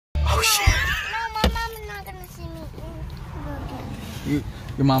Your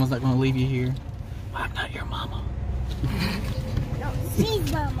mama's not gonna leave you here. I'm not your mama. No,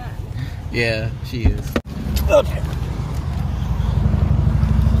 she's my mama. Yeah, she is. Okay.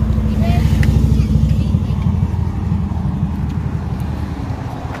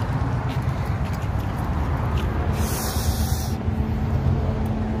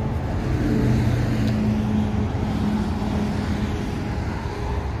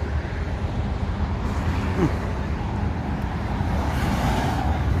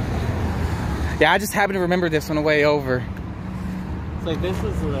 Yeah, I just happened to remember this on the way over. It's like this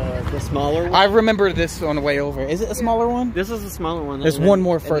is the smaller one. I remember this on the way over. Is it a smaller one? This is the smaller one. There's one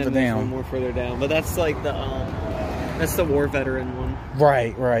more further down. One more further down, but that's like the that's the war veteran one.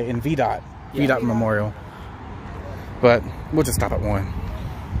 Right, right, in VDOT, yeah. VDOT Memorial. But we'll just stop at one.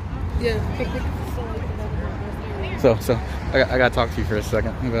 Yeah. So I gotta talk to you for a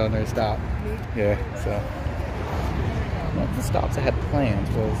second. I'm going to stop. Yeah. So one of the stops I had planned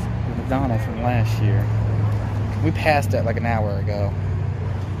was McDonald's from last year. We passed that like an hour ago.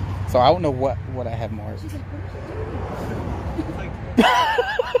 So I don't know what I have marked.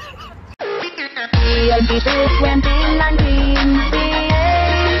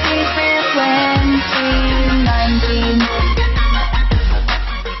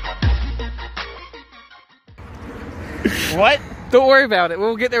 What? Don't worry about it.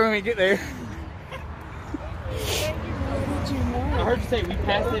 We'll get there when we get there. I heard you say we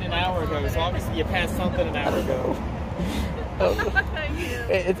passed it an hour ago, so obviously you passed something an hour ago.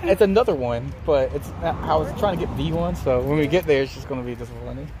 It's another one, but it's I was trying to get V1, so when we get there, it's just going to be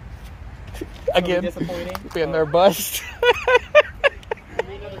disappointing. Again, disappointing. Be another bust.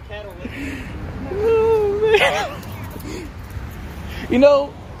 Another cattle. Oh, man. You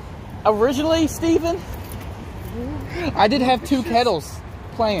know, originally, Steven, I did have 2 kettles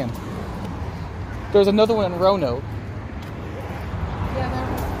planned. There's another one in Roanoke.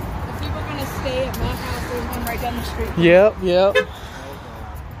 Yeah, if you were gonna stay at my house, there's one right down the street. Yep, yep.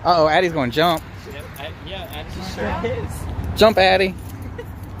 Uh-oh, Addie's gonna jump. Yep, yeah, Addie sure is. Jump, Addie.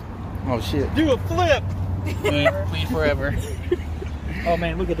 Oh, shit. Do a flip! Bleed forever. Oh,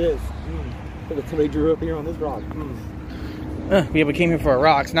 man, look at this. Look at somebody drew up here on this rock. Yeah, we came here for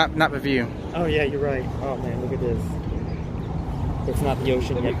rocks, not the view. Oh, yeah, you're right. Oh, man, look at this. It's not the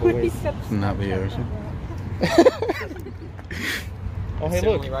ocean yet, boys. Not the ocean. Oh, hey,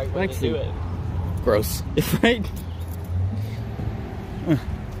 look. Right way to do it. Gross. Right?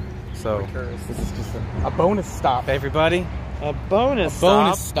 So, this is just a bonus stop, everybody. A bonus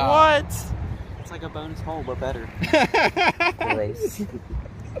stop? What? It's like a bonus hole, but better. Gross.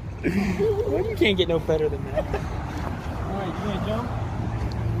 Well, you can't get no better than that. Alright, you gonna jump?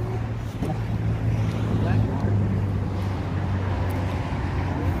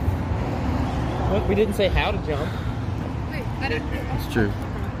 What? We didn't say how to jump. Wait, I didn't. It's true.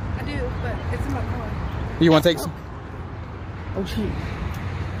 I do, but it's in my car. You want to take some? Oh, shoot.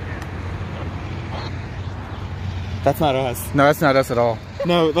 That's not us. No, that's not us at all.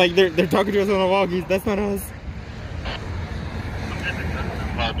 No, like they're talking to us on the walkies. That's not us.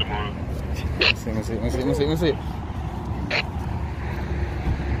 Let me see.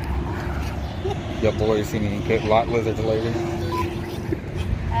 Yo, boy, you see me lot lizards later.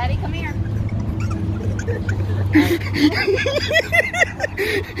 Addie, come here.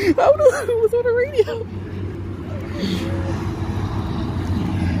 Oh no, it was on the radio.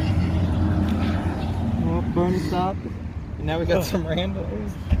 Well, bonus stop. And now we got some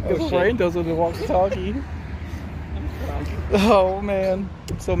randos. Those randos with the walkie-talkie. Oh man,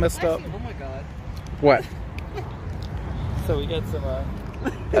 I'm so messed up. Oh my god. What? So we got some.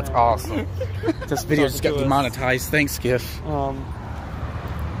 That's awesome. This video just got demonetized. Thanks, Skiff.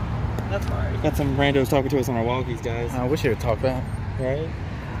 That's alright. Got some randos talking to us on our walkies, guys. I wish you would talk back. Right?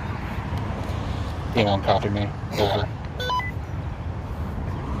 He won't copy me. Over.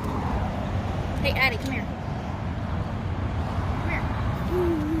 Hey, Addie, come here. Come here.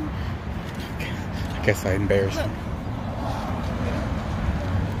 I guess I embarrassed him.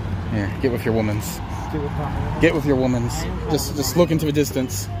 Here, get with your woman's. Get with your woman's. Just look into the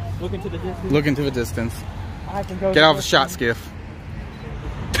distance. Look into the distance. Look into the distance. I can go. Get off the shot, Skiff.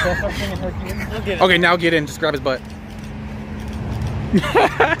 Okay, now get in. Just grab his butt.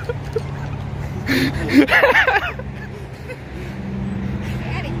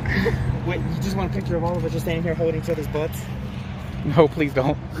 Wait, you just want a picture of all of us just standing here holding each other's butts? No, please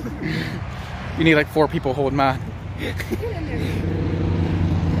don't. You need like 4 people holding mine.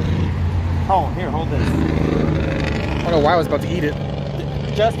 Oh, here, hold this. I don't know why I was about to eat it.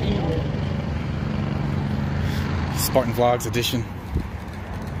 Just eat it. Spartan Vlogs edition.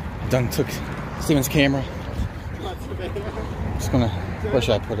 Done took Steven's camera. Just gonna, where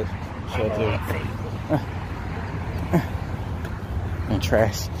should I put it? Should I do it? And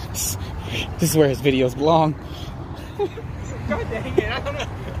trash. This is where his videos belong. God dang it, I don't know.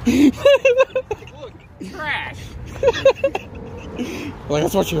 Look, trash. Like,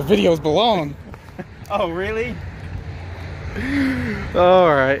 that's what your videos belong. Oh, really?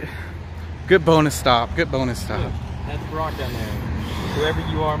 Alright. Good bonus stop. Good bonus stop. That's Brock down there. Whoever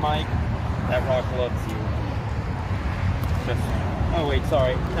you are, Mike, that rock loves you. Just, oh, wait,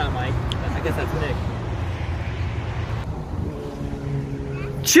 sorry. Not Mike. I guess that's Nick.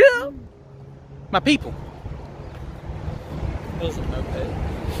 Chill! My people. It was a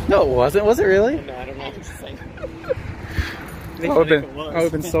moped. No, it wasn't. Was it really? No, I don't know. I'm just saying. I would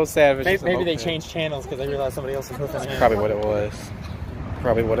have been so savage. Maybe they changed channels because they realized somebody else was listening. That's probably what it was.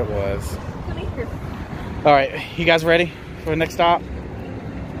 Probably what it was. Come here. All right, you guys ready for the next stop?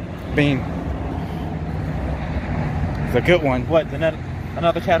 Bean. It's a good one. What?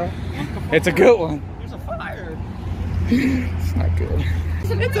 Another kettle? It's a good one. There's a fire. It's not good.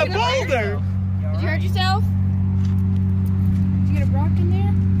 It's a boulder. Did you hurt yourself? Did you get a rock in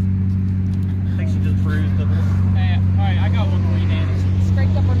there? I think she just bruised a little. Alright, I got one for you, Danny.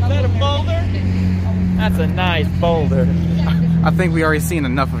 Scraped up another. Is that a boulder? That's a nice boulder. I think we already seen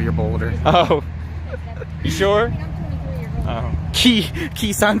enough of your boulder. Oh. You sure? I'm 23 years old. Oh. Key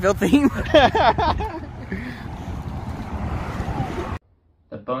Seinfeld theme.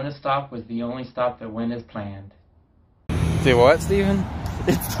 The bonus stop was the only stop that went as planned. Do what, Steven?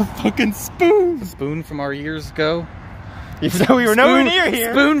 It's the fucking spoon. The spoon from our years ago. Even though we were nowhere near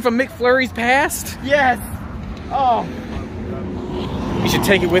here. Spoon from McFlurry's past. Yes. Oh. You should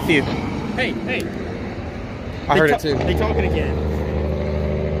take it with you. Hey. I heard it too. They talking again.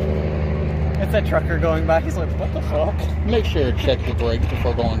 That's that trucker going by. He's like, what the fuck? Make sure to check the brakes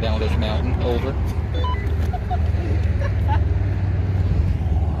before going down this mountain. Over.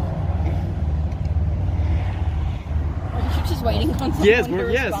 You're just waiting on someone Yes, to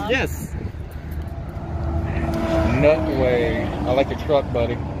respond. yes. No way. I like the truck,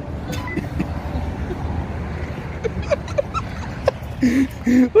 buddy.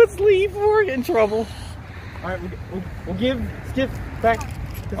 Let's leave before we get in trouble. All right, we'll skip back.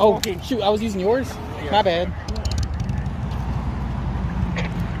 Oh, shoot, I was using yours? Yeah. My bad.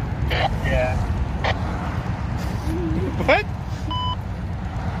 Yeah. What?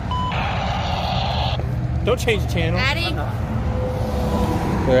 Don't change the channel. Addie?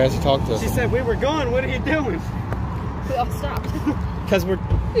 There, as you talk to us. She said we were going. What are you doing? We all stopped. Because we're.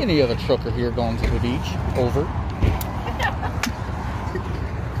 Any other trucker here going to the beach? Over.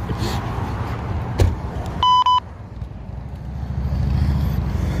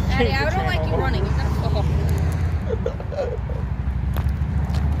 Addie, I don't like you running. You're gonna fall.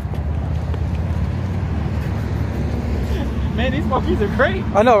 Man, these monkeys are great.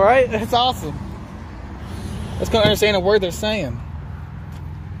 I know, right? That's awesome. Let's go understand a word they're saying.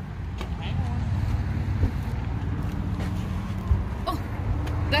 Oh,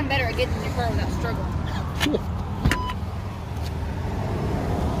 I'm better at getting in your car without struggling. I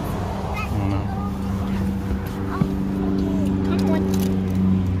don't know. Come on.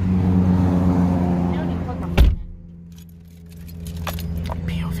 I don't need to plug my phone in.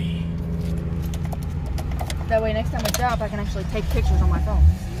 POV. That way, next time we stop, I can actually take pictures on my phone.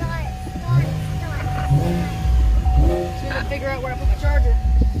 So we gotta figure out where I put my charger.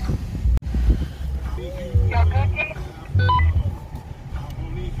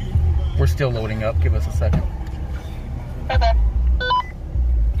 We're still loading up. Give us a second.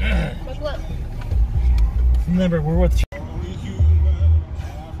 Buckle up. Remember, we're with. I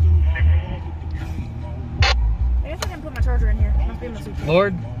guess I can put my charger in here. It must be in my suitcase.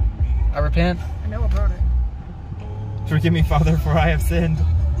 Lord, I repent. I know I brought it. Forgive me, Father, for I have sinned.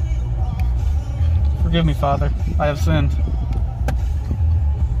 Forgive me, Father. I have sinned.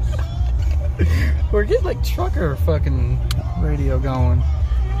 We're getting like trucker fucking radio going.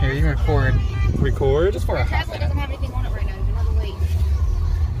 Here, you can record. Record? Just for a hot Tesla minute. doesn't have anything on it right now. You can never wait.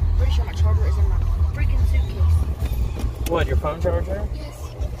 Pretty sure my charger is in my freaking suitcase. What, your phone charger? Yes.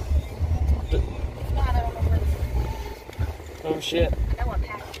 If not, I don't know where the Oh shit. I want to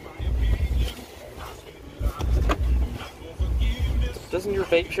pack it. Doesn't your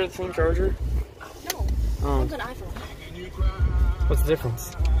vape share the same charger? No. Oh. It's an iPhone. What's the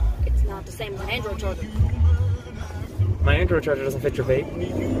difference? It's not the same as an Android charger. My Android charger doesn't fit your vape.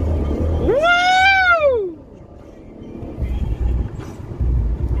 Woo!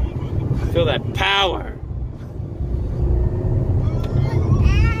 Feel that power.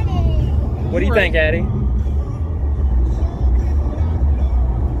 What do you think, Addie?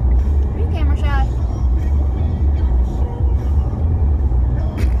 Are you camera shy?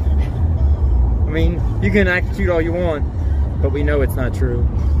 You can act cute all you want, but we know it's not true.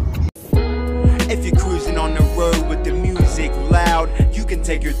 If you're cruising on the road with the music loud, you can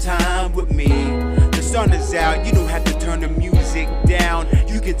take your time with me. The sun is out, you don't have to turn the music down.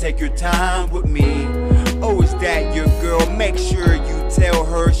 You can take your time with me. Oh, is that your girl? Make sure you tell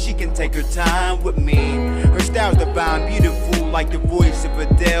her she can take her time with me. Her style's divine, beautiful like the voice of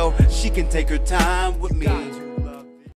Adele. She can take her time with me.